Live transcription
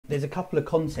there's a couple of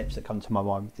concepts that come to my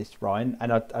mind with this, Ryan,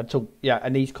 and I talk, yeah,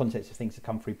 and these concepts are things that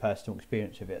come through personal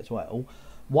experience of it as well.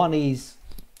 One is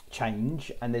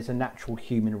change, and there's a natural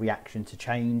human reaction to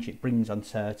change. It brings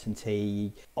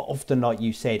uncertainty. Often, like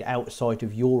you said, outside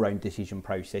of your own decision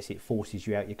process, it forces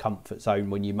you out your comfort zone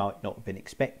when you might not have been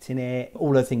expecting it.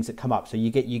 All the things that come up. So you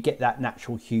get that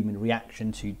natural human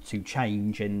reaction to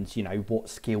change, and you know what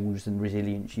skills and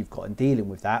resilience you've got in dealing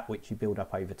with that, which you build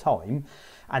up over time.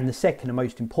 And the second and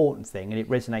most important thing, and it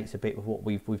resonates a bit with what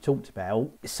we've talked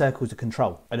about, is circles of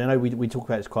control. And I know we talk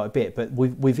about this quite a bit, but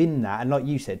within that, and like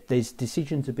you said, there's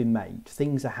decisions have been made,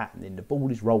 things are happening, the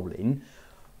ball is rolling.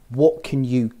 What can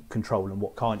you control and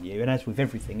what can't you? And as with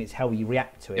everything, it's how you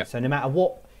react to it. Yep. So no matter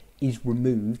what is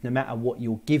removed, no matter what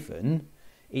you're given,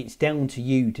 it's down to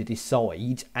you to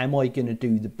decide, am I going to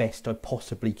do the best I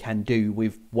possibly can do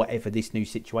with whatever this new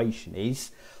situation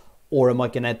is? Or am I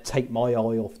going to take my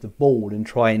eye off the ball and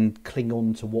try and cling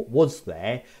on to what was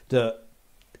there that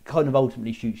kind of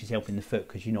ultimately shoots yourself in the foot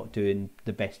because you're not doing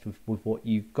the best with what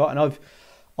you've got? And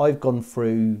I've gone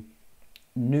through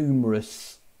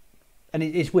numerous, and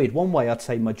it's weird. One way I'd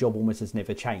say my job almost has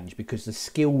never changed because the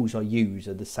skills I use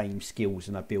are the same skills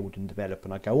and I build and develop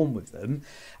and I go on with them.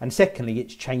 And secondly,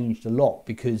 it's changed a lot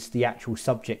because the actual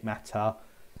subject matter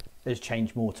has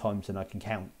changed more times than I can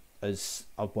count. As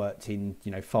I've worked in,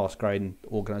 you know, fast-growing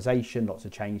organisation, lots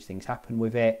of change, things happen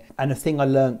with it. And a thing I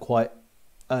learned quite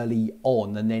early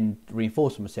on and then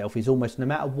reinforced myself is almost no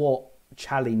matter what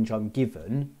challenge I'm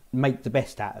given, make the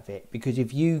best out of it. Because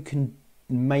if you can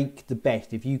make the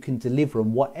best, if you can deliver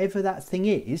on whatever that thing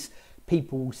is,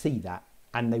 people will see that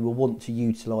and they will want to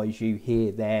utilise you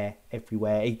here, there,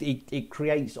 everywhere. It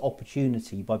creates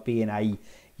opportunity by being a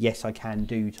yes, I can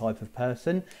do type of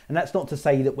person. And that's not to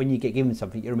say that when you get given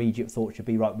something, your immediate thought should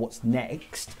be, right, what's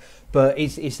next? But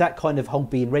it's that kind of whole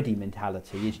being ready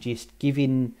mentality. It's just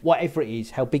giving whatever it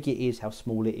is, how big it is, how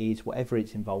small it is, whatever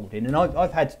it's involved in. And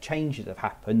I've had changes that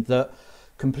have happened that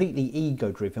completely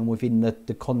ego driven within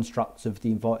the constructs of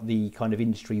the kind of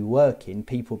industry you work in.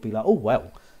 People be like, oh,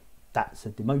 well, that's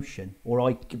a demotion.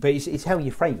 But it's how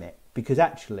you frame it. Because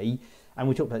actually, and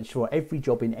we talked about this before, every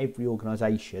job in every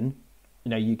organisation, you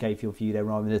know, you gave your view there,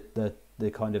 Ryan,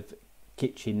 the kind of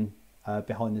kitchen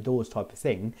behind the doors type of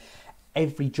thing.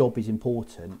 Every job is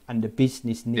important and the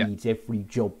business needs every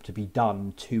job to be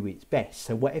done to its best.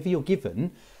 So whatever you're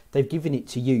given, they've given it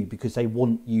to you because they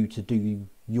want you to do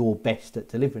your best at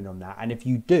delivering on that. And if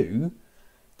you do,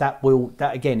 that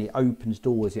again, it opens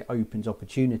doors, it opens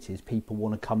opportunities. People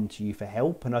want to come to you for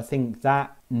help. And I think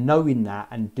that knowing that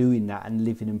and doing that and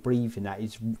living and breathing that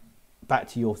is, back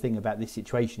to your thing about this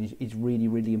situation, is really,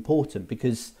 really important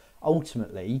because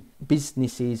ultimately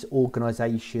businesses,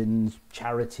 organisations,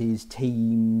 charities,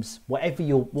 teams, whatever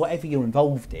you're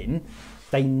involved in,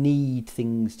 they need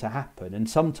things to happen. And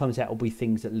sometimes that will be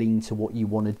things that lean to what you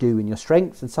want to do in your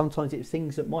strengths, and sometimes it's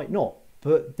things that might not,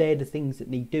 but they're the things that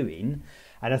need doing.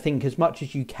 And I think as much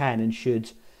as you can and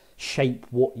should shape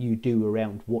what you do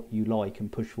around what you like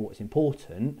and push for what's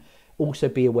important, also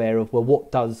be aware of, well,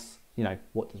 what does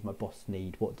my boss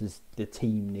need? What does the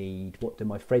team need? What do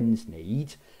my friends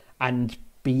need? And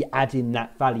be adding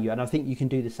that value. And I think you can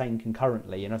do the same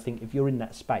concurrently. And I think if you're in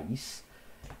that space,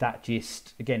 that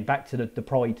just, again, back to the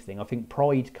pride thing, I think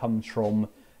pride comes from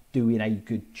doing a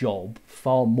good job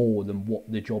far more than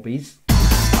what the job is.